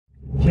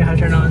how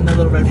to turn on the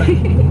little red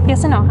button.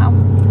 Yes, I know how.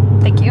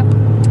 Thank you.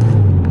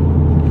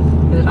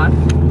 Is it on?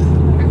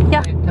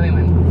 Yeah. Tell me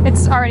when.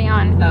 It's already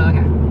on. Oh, okay.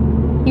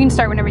 You can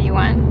start whenever you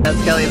want.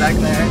 That's Kelly back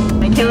there.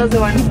 And Kayla's the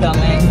one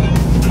filming.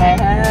 Hey.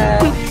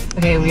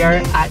 Okay, we are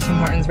at Tim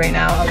Hortons right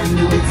now.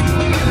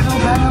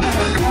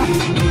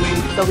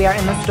 So we are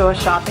in the store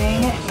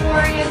shopping.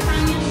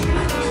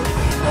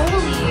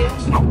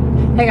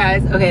 Hey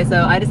guys, okay,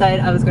 so I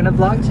decided I was gonna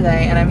vlog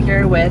today and I'm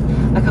here with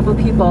a couple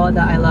people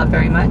that I love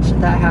very much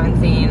that I haven't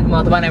seen.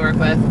 Well, the one I work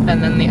with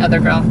and then the other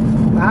girl.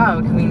 Wow,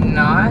 can we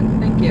not?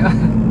 Thank you.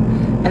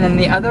 And then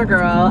the other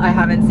girl I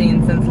haven't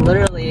seen since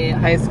literally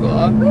high school.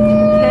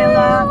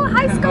 Kayla.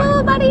 High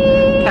school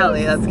buddy.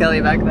 Kelly, that's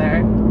Kelly back there.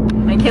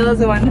 And Kayla's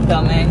the one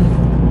filming.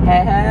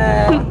 Hey,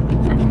 hey.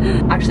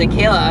 Actually,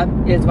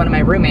 Kayla is one of my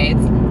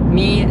roommates.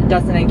 Me,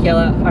 Dustin, and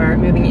Kayla are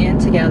moving in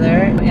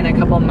together in a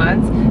couple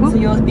months. So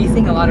you'll be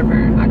seeing a lot of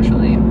her,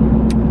 actually.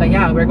 But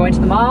yeah, we're going to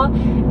the mall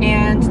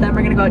and then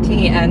we're gonna go out to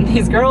eat. And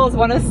these girls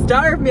want to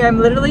starve me. I'm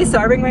literally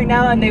starving right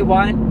now and they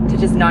want to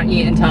just not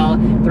eat until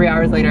 3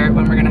 hours later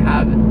when we're gonna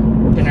have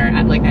dinner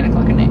at like 9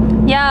 o'clock at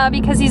night. Yeah,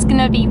 because he's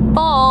gonna be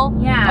full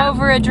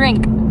over a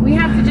drink. We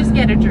have to just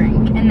get a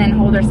drink and then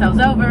hold ourselves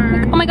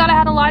over. Oh my god, I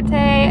had a latte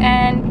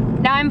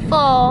and now I'm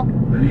full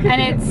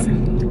and it's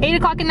 8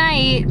 o'clock at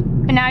night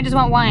and now I just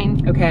want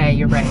wine. Okay,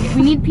 you're right.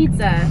 We need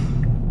pizza.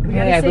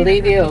 Okay, I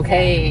believe you.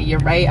 Okay, you're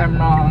right, I'm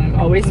wrong.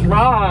 Always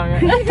wrong.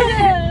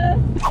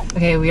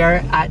 Okay, we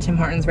are at Tim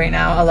Hortons right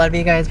now. A lot of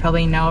you guys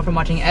probably know from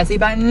watching Essie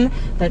Button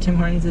that Tim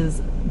Hortons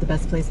is the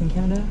best place in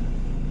Canada.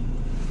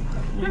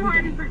 Tim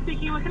Hortons for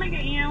speaking. What can I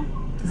get you?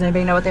 Does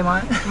anybody know what they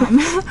want?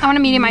 I want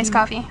a medium iced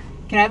coffee.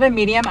 Can I have a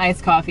medium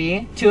iced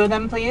coffee? 2 of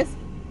them, please.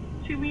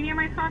 2 medium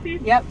iced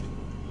coffees? Yep.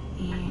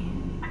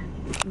 And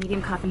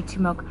medium coffee, 2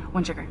 milk,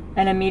 1 sugar.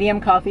 And a medium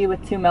coffee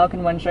with 2 milk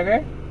and 1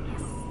 sugar.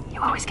 Yes.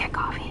 You always get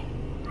coffee.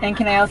 And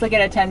can I also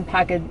get a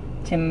 10-pack of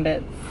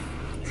Timbits?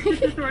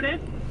 Just assorted?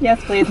 Yes,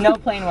 please. No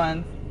plain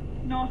ones.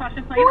 No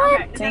fashion plain?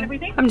 Okay. Is that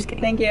everything? I'm just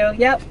kidding. Thank you.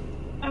 Yep.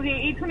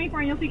 Okay, 8:24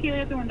 and you'll see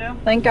Kaylee at the window.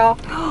 Thank y'all.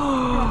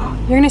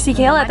 You're gonna see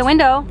Kayla at the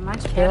window.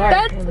 Much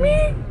That's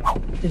me.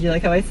 Did you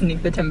like how I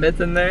sneaked the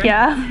Timbits in there?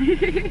 Yeah.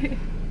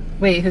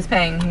 Wait, who's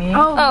paying? Me?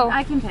 Oh,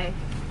 I can pay.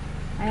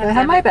 Do I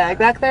have my bag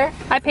back there?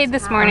 I paid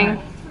this morning.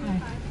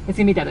 It's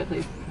gonna be debit,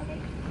 please.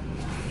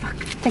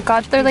 Thank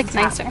God they're like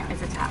nicer.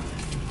 It's a tap.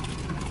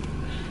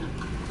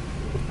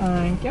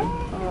 Thank you.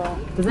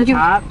 Does it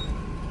tap?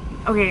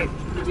 Okay,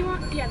 Did you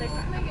want? Yeah, there's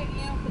that.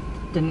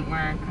 Didn't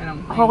work. I don't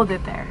think. hold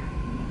it there.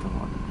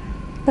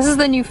 This is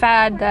the new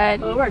fad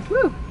that Oh, it worked.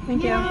 Woo.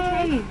 Thank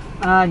Yay. you.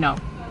 No.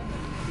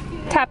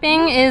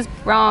 tapping is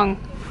wrong.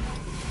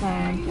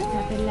 Thank you.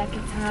 Tap it like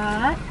it's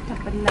hot.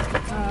 Tap it like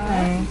it's hot.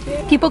 Thank you.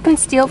 People can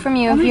steal from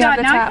you Oh if my you have god,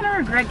 the now tap. I'm gonna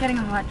regret getting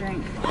a hot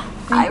drink.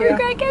 I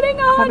regret getting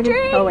a hot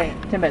drink. Oh wait,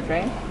 Timbits,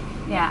 right?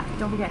 Yeah,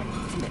 don't forget.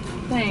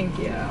 Thank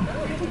you.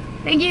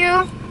 Thank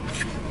you.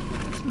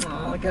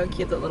 Oh, look how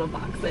cute that little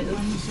box is.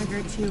 1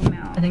 sugar, 2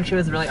 milk. I think she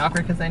was really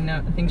awkward because I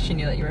think she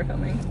knew that you were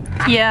filming.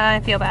 Yeah,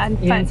 I feel bad.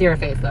 You didn't see her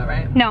face though,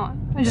 right? No,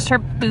 just her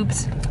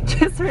boobs.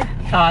 Just her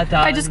dot.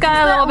 I just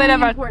got a little bit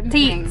of a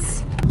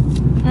teats.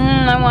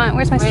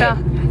 Where's my straw?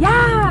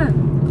 Yeah!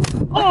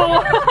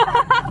 Oh!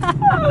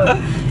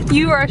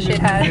 You are a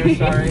shithead.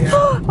 Sorry.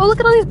 Oh, look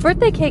at all these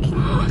birthday cake.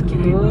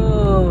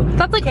 Ooh.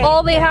 That's like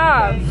all they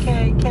have.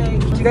 Cake. Do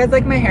you guys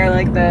like my hair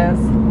like this?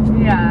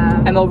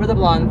 Yeah. I'm over the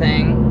blonde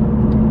thing.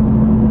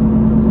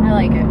 I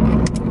like it.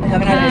 I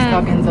haven't had iced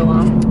coffee in so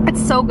long.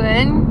 It's so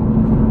good.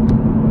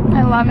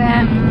 I love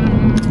it.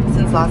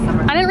 Since last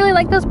summer. I didn't really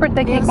like those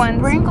birthday cake ones.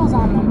 Sprinkles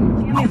on them.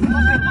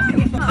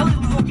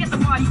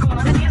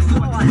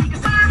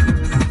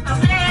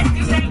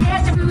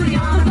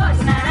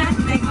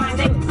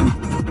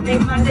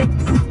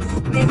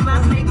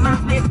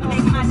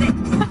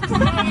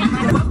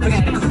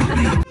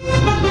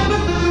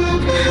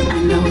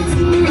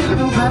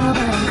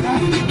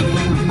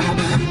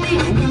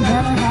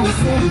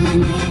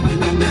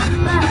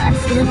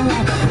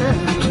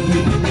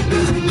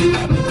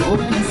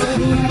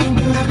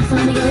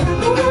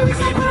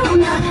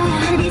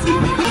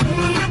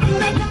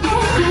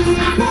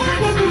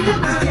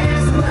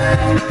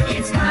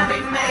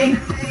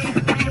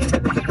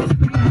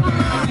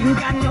 You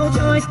got no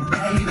choice,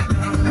 babe,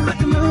 but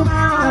to move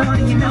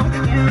on. You know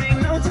there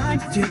ain't no time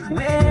to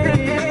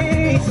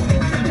wait.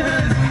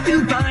 To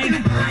find,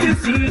 to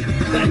see,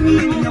 but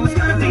you know it's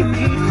gonna be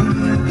me.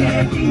 You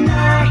can't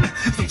deny.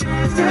 So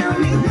just tell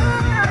me what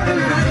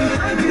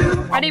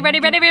Ready.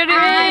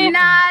 I'm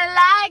not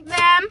like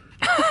them.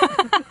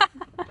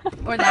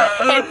 Or that.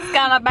 It's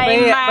gonna be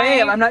Wait,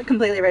 my. I'm not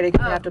completely ready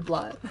because I have to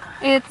blot.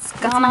 It's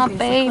gonna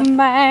be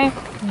my.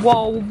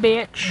 Whoa,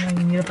 bitch.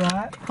 You need a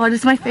blot? What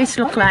does my face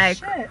look like?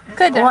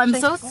 Good. Oh, I'm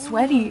actually. so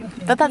sweaty.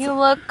 That's You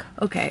look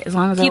okay, as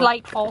long as I look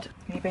delightful.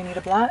 Anybody need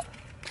a blot?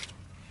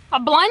 A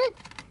blunt?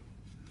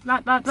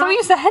 not Is that what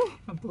you said?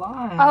 A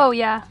blot. Oh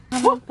yeah.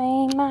 Gonna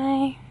be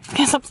my.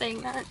 Can't stop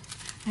saying that.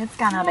 It's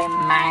gonna be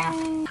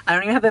mine. I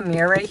don't even have a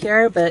mirror right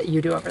here, but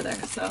you do over there,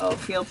 so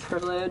feel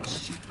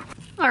privileged.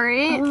 All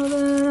right.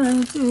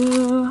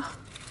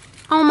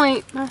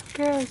 Oh,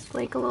 gross.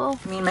 Like a little.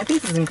 I mean, my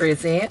face isn't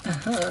crazy.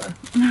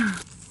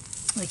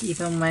 Like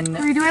even when...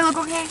 Corey, do I look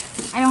okay?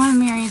 I don't have a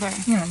mirror either.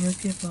 Yeah, you look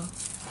beautiful.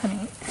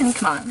 Honey,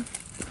 come on.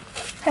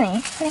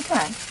 Honey, come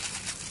on.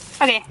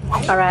 Okay.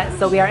 Alright,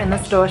 so we are in the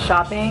store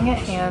shopping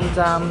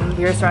and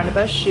we are surrounded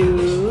by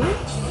shoes. I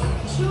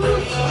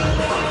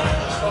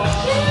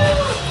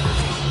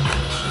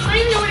don't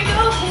even know where to go.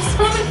 There's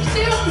so many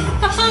shoes.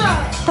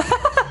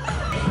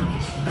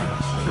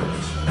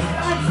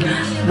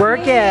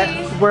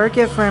 Work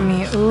it for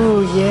me.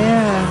 Ooh,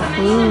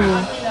 yeah.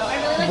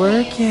 Ooh.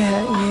 Work it,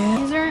 yeah.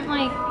 These aren't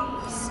like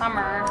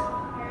summer.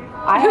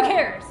 Who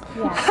cares?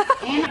 Yeah.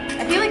 And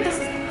I feel like this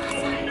is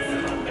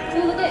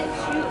Ooh, look at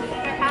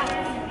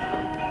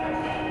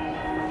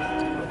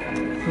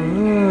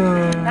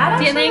Ooh.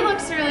 That actually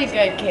looks really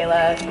good,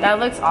 Kayla. That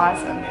looks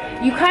awesome.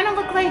 You kind of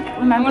look like,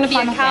 remember be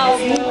a cow.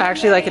 I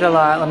actually like it a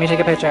lot. Let me take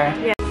a picture.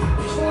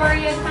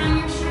 Corey, I found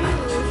your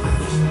shoes.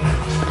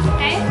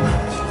 Okay?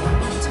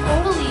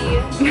 Totally.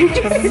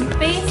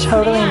 Space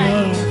Totally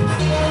man. me.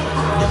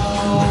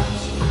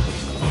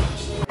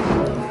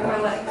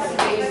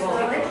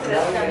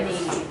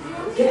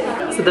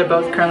 So they're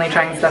both currently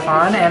trying stuff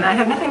on and I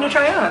have nothing to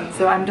try on.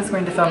 So I'm just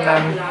going to film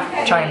them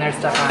trying their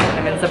stuff on.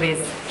 I'm in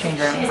somebody's change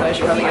room, so I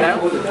should probably get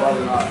out.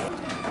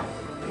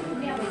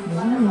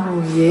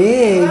 Ooh,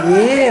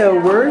 yeah,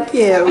 work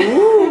it.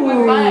 Ooh.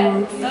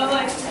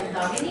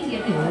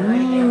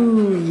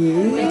 Ooh,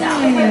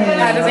 yeah.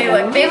 How do they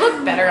look? They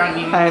look better on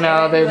you. I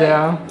know, they do.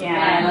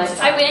 Yeah.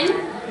 I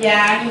win?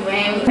 Yeah, you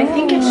win. I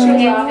think it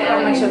shows off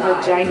how much of a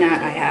vagina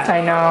I have. I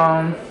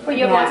know. Well,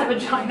 you have lots of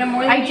vagina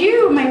more than I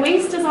do. My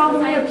waist is all the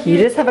way up You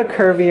here. just have a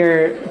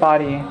curvier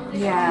body.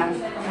 Yeah.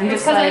 I'm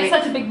just because I have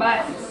like such a big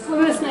butt.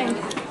 Look at this thing.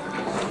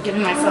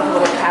 giving myself a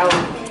little cow.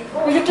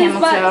 Look at these Camel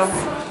butts.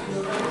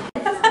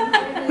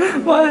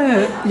 What?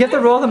 You have to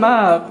roll them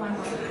up.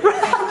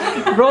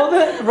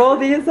 roll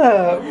these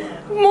up.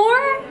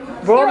 More?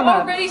 Roll You're them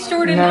up. already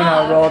short No,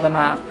 enough. roll them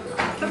up.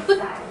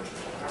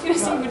 You're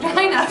just saying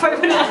vagina if I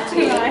put it up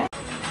too high.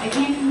 I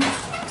can't even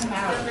come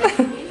out.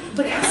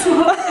 Look how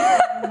small.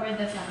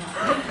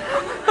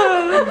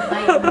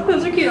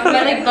 Those are cute. My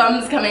like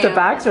bum's coming The out.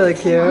 back's really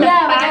cute.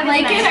 Yeah, but I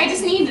like it. I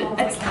just need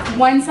it's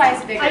one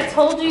size bigger. I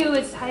told you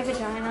it's high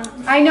vagina.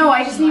 I know.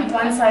 I just need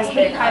one size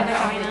bigger. High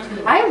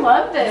vagina. I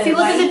love this. See,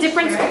 look at the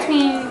difference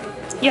between.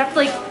 You have to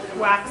like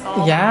wax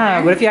all.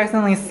 Yeah, what if you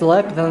accidentally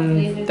slip,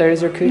 then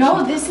there's your coochie.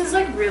 No, this is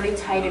like really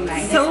tight and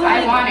nice. So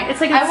I want it. it's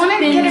like I want to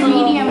get a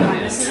spindle. medium one.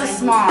 This is a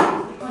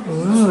small.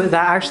 Ooh,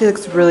 that actually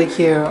looks really cute.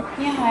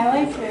 Yeah, I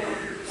like it.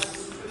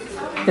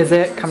 Is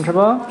it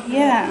comfortable?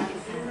 Yeah.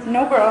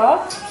 No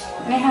bra.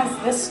 And it has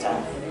this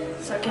stuff.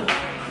 So I can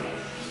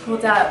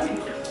hold up.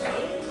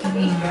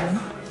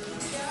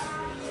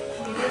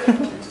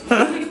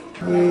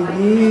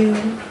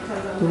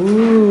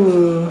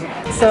 Ooh.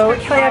 So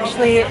Kelly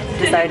actually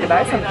decided to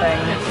buy something.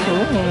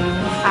 Ooh.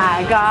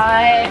 I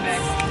got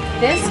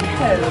this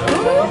coat.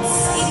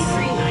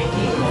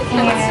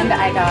 And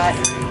I got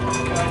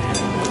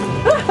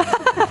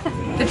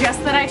the dress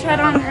that I tried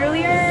on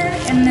earlier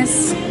and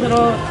this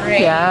little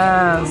gray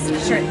Yes.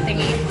 shirt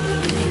thingy.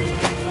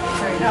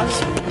 Alright, I'll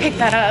just pick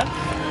that up.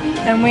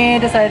 And we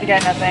decided to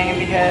get nothing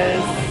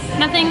because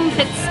Nothing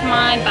fits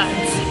my butt.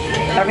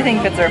 everything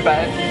fits her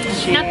butt.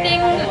 Nothing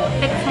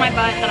fits my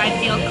butt that I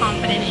feel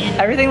confident in.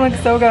 Everything looks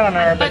so good on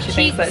her, but Butt she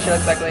thinks that she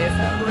looks ugly. So.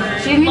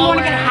 She didn't even want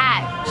to Lower. get a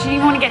hat. She didn't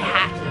even want to get a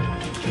hat.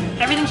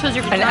 Everything shows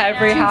your And vagina.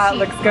 every hat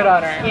looks good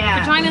on her. Yeah.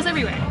 Vagina's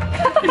everywhere.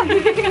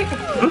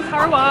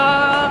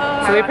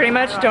 Karwa. So we pretty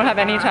much don't have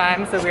any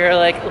time, so we were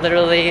like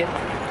literally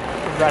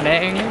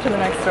running to the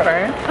next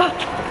store.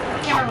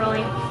 Camera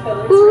rolling.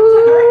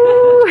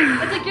 Ooh.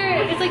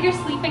 It's like you're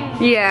sleeping.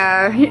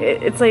 Yeah,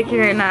 it's like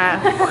you're in a...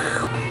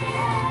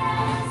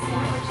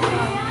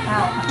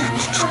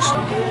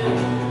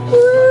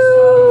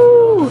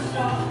 Woo!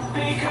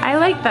 I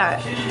like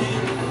that.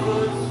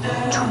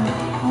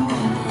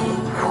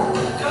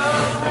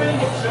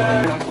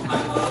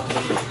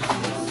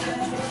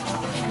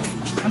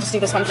 I'll just do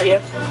this one for you.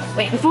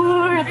 Waiting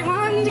for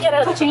everyone to get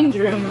out of the change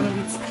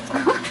rooms.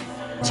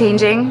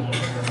 Changing.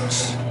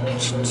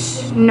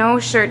 No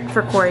shirt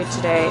for Corey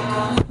today.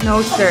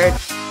 No shirt.